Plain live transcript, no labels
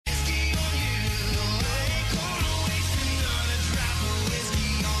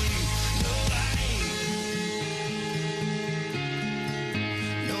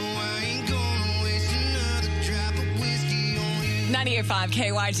98.5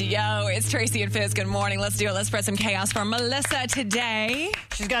 KYGO. It's Tracy and Fizz. Good morning. Let's do it. Let's spread some chaos for Melissa today.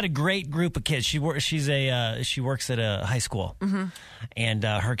 She's got a great group of kids. She works at a high school, and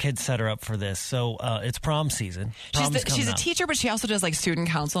her kids set her up for this. So it's prom season. She's a teacher, but she also does like student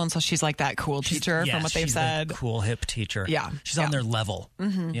council, and so she's like that cool teacher from what they've said. The cool hip teacher. Yeah, she's on their level.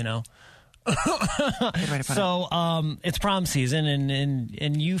 You know. Good way to put it. It's prom season,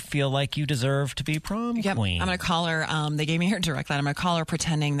 and you feel like you deserve to be prom queen. I'm going to call her. They gave me her direct line. I'm going to call her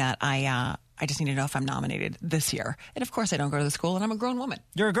pretending that I just need to know if I'm nominated this year. And of course, I don't go to the school, and I'm a grown woman.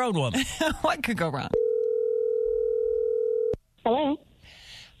 You're a grown woman. What could go wrong? Hello.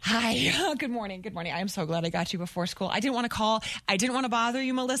 Hi. Good morning. Good morning. I am so glad I got you before school. I didn't want to call. I didn't want to bother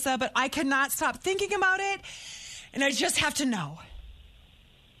you, Melissa, but I could not stop thinking about it, and I just have to know.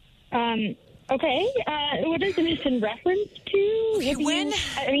 Okay. What is this in reference to? Okay,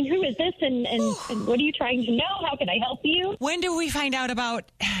 who is this and what are you trying to know? How can I help you? When do we find out about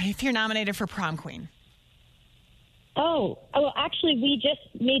if you're nominated for prom queen? Oh, well, actually, we just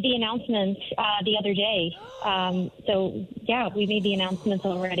made the announcement the other day. We made the announcements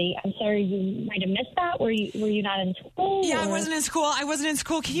already. I'm sorry, you might have missed that. Were you not in school? Yeah, I wasn't in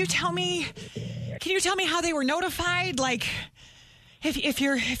school. Can you tell me how they were notified? Like, if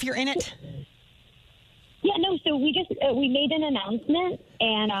you're in it? Yeah, no. So we just we made an announcement,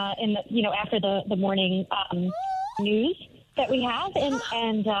 and after the morning news that we have, and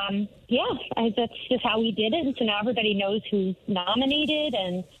that's just how we did it. And so now everybody knows who's nominated,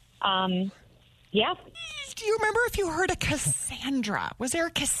 and Do you remember if you heard of Cassandra? Was there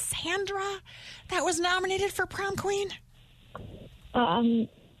a Cassandra that was nominated for prom queen?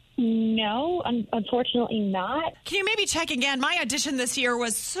 No, unfortunately not. Can you maybe check again? My audition this year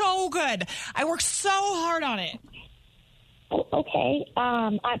was so good. I worked so hard on it. Oh, okay.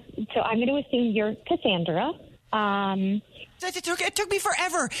 So I'm going to assume you're Cassandra. It took me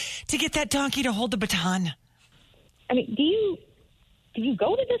forever to get that donkey to hold the baton. I mean, do you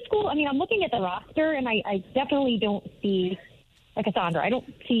go to this school? I mean, I'm looking at the roster, and I definitely don't see Cassandra. I don't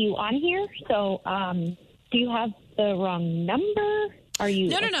see you on here. So do you have the wrong number? Are you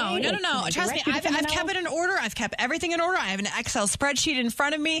No. Trust me, I've kept it in order. I've kept everything in order. I have an Excel spreadsheet in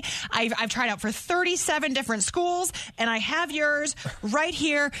front of me. I've tried out for 37 different schools, and I have yours right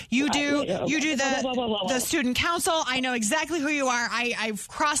here. You do the student council. I know exactly who you are. I've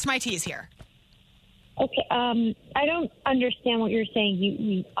crossed my T's here. Okay. I don't understand what you're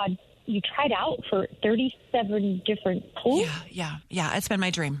saying. You tried out for 37 different schools? Yeah. It's been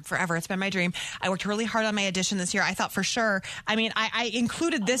my dream forever. It's been my dream. I worked really hard on my audition this year. I thought for sure. I mean, I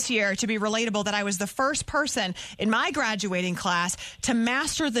included this year to be relatable that I was the first person in my graduating class to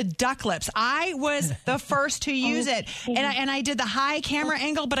master the duck lips. I was the first to use it. And I did the high camera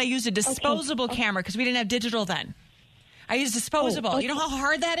angle, but I used a disposable camera because we didn't have digital then. I used disposable. You know how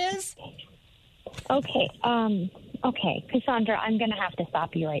hard that is? Okay. Okay, Cassandra, I'm going to have to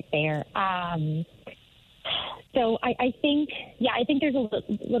stop you right there. So I think there's a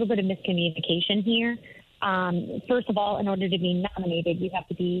little bit of miscommunication here. First of all, in order to be nominated, you have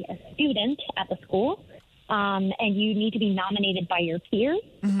to be a student at the school, and you need to be nominated by your peers,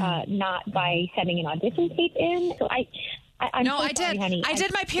 not by sending an audition tape in. So I'm no, so I sorry, did. honey. I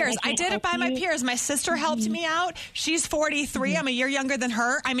did my peers. I did it by my peers. My sister helped me out. She's 43. I'm a year younger than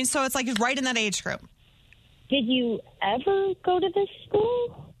her. I mean, so it's like right in that age group. Did you ever go to this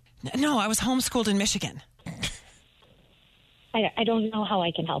school? No, I was homeschooled in Michigan. I don't know how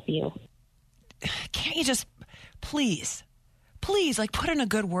I can help you. Can't you just, please, like put in a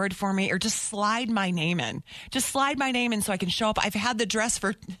good word for me or just slide my name in. Just slide my name in so I can show up. I've had the dress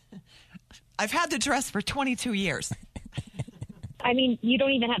for 22 years. I mean, you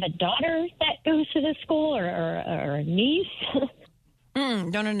don't even have a daughter that goes to this school or a niece?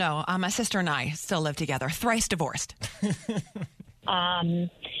 No. My sister and I still live together. Thrice divorced.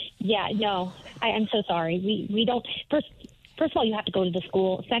 Yeah, no. I'm so sorry. We don't. First of all, you have to go to the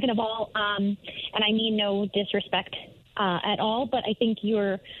school. Second of all, and I mean no disrespect at all, but I think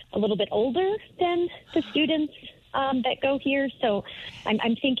you're a little bit older than the students that go here. So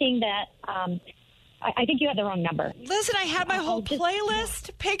I'm thinking that I think you have the wrong number. Listen, I had my whole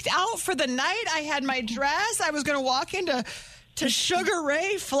playlist picked out for the night. I had my dress. I was going to walk into Sugar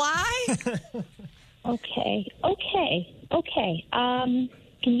Ray Fly. Okay.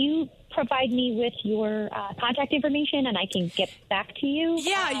 Can you provide me with your contact information and I can get back to you?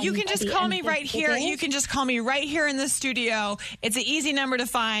 Yeah, you can just call me right here. You can just call me right here in the studio. It's an easy number to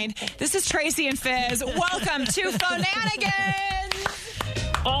find. This is Tracy and Fizz. Welcome to Phonanigans.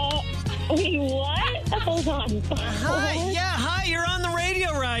 Wait, what? Hold on. Hi, you're on the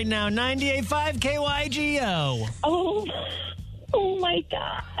radio right now, 98.5 KYGO. Oh, Oh my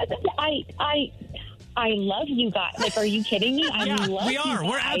God. I love you guys. Like, are you kidding me? I love we are. You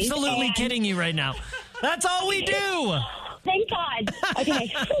We're guys. absolutely And kidding you right now. That's all we do. Thank God.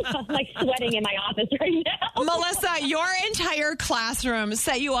 Okay, I'm like sweating in my office right now. Melissa, your entire classroom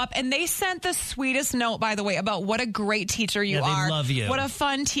set you up, and they sent the sweetest note, by the way, about what a great teacher you are. They love you. What a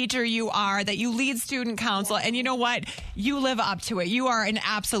fun teacher you are, that you lead student council. And you know what? You live up to it. You are an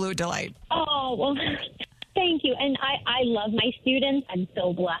absolute delight. Oh, well, thank you. And I love my students. I'm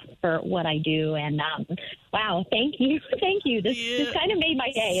so blessed for what I do. And wow, thank you. Thank you. This kind of made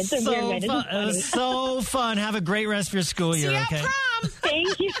my day. It's a weird way. This is funny. It was so fun. Have a great rest of your school year, See you okay? at prom.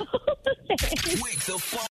 Thank you. Wake the